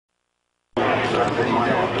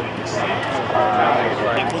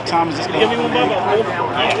What time is this? Give me one, Bubba.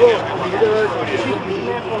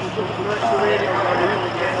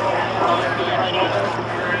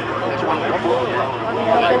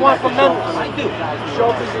 They want from members. I do.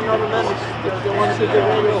 Chauffeurs and other members. They want to see the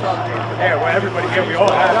radio. Yeah, well, everybody, yeah, we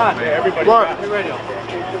all have it. Everybody got it.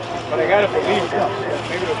 But I gotta believe it.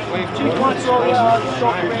 Maybe the plane. There's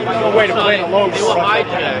no way to plane alone. They were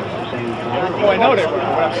hijacked. Well, I know they were.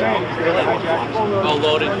 What I'm saying is they were hijacked. Oh,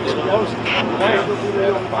 loaded. And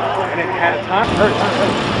it had a time. Hurt.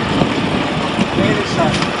 Stay this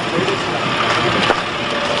side. Stay this side.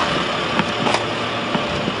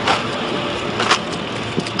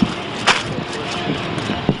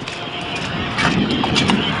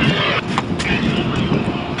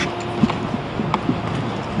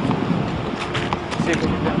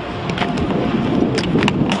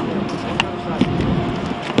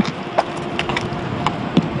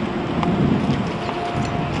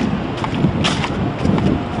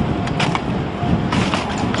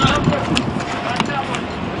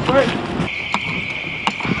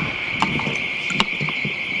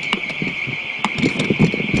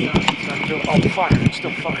 Oh, fire. It's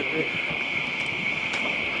still fucking big.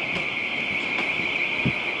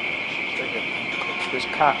 There's a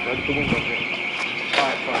cop right at the window there.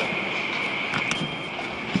 Fire.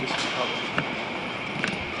 This is covered.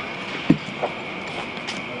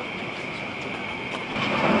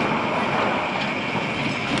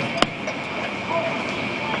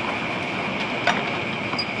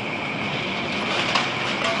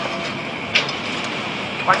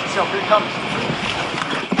 Watch yourself. Here it comes.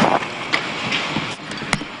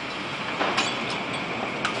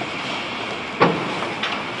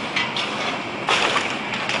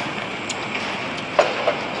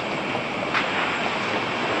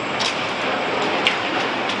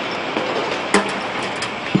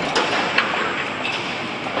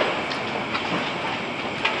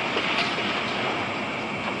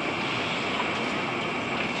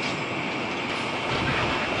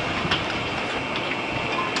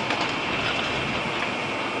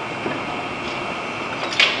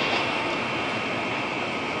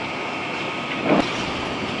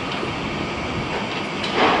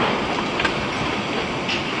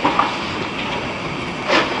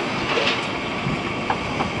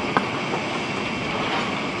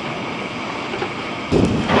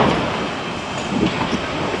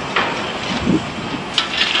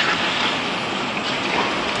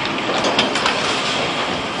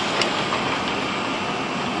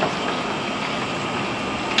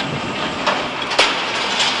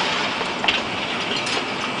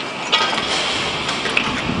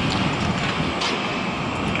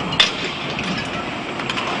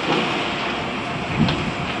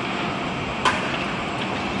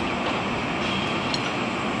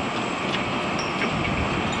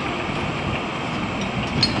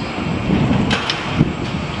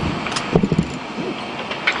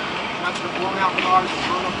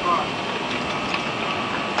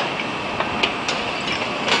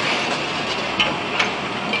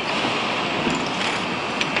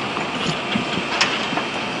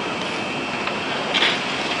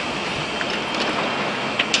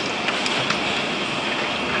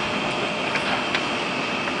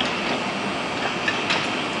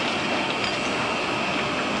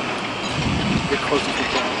 Get closer to the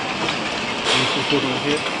ground.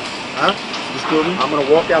 Huh? This building? I'm going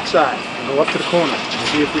to walk outside and go up to the corner and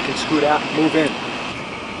see if we can scoot out and move in.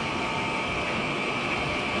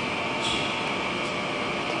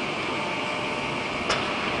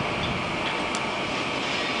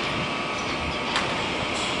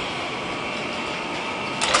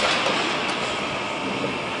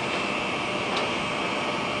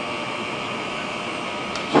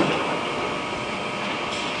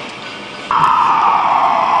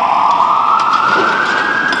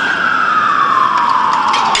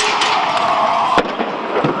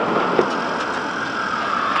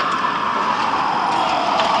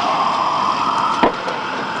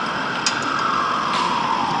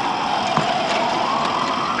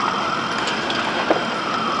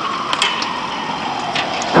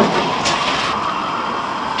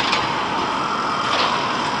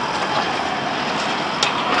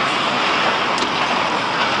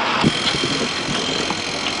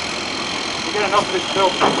 Enough of this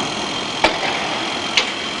building.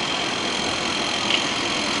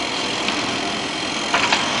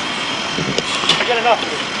 I get enough of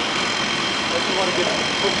it. I just want to get it.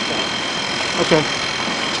 Okay,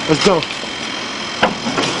 let's go.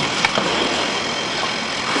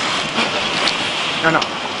 No.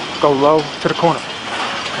 Go low to the corner.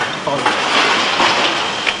 Follow me.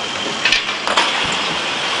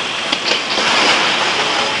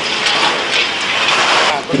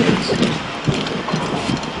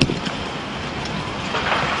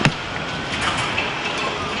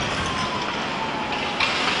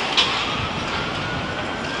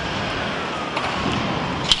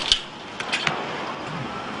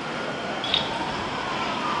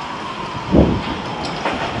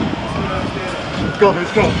 go,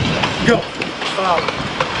 let's go. Go. Stop.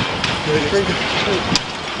 Let's go.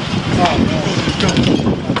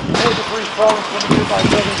 More debris falling from the nearby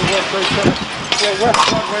buildings of World Trade Center. Yeah, West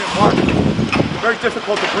Broadway and Market. Very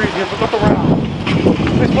difficult to breathe here, but look around.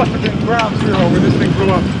 This must have been ground zero where this thing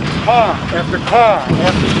blew up. Car after car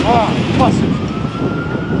after car. Buses.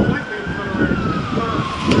 Completely obliterated.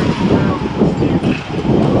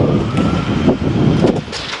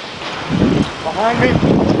 Behind me,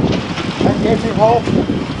 that gaping hole,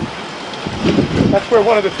 that's where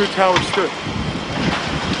one of the two towers stood.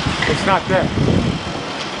 It's not there.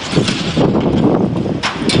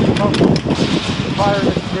 The fire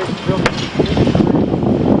investigation building.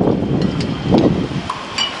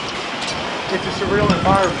 It's a surreal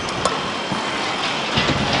environment.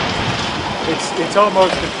 It's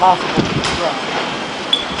almost impossible to describe.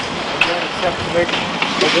 Again, except to make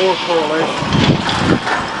a war correlation.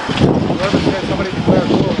 Whoever said somebody declared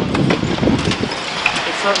war on us,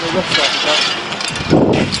 it certainly looks like that.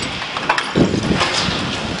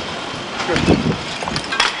 Good.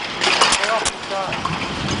 Stay off the side.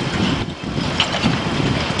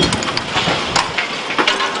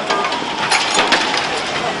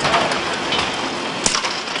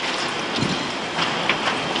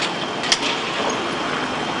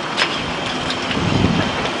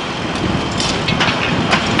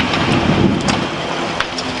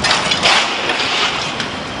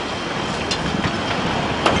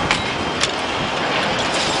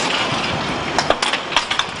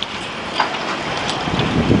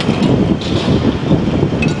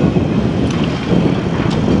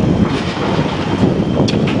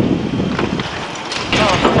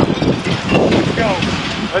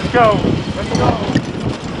 Let's go. Let's go.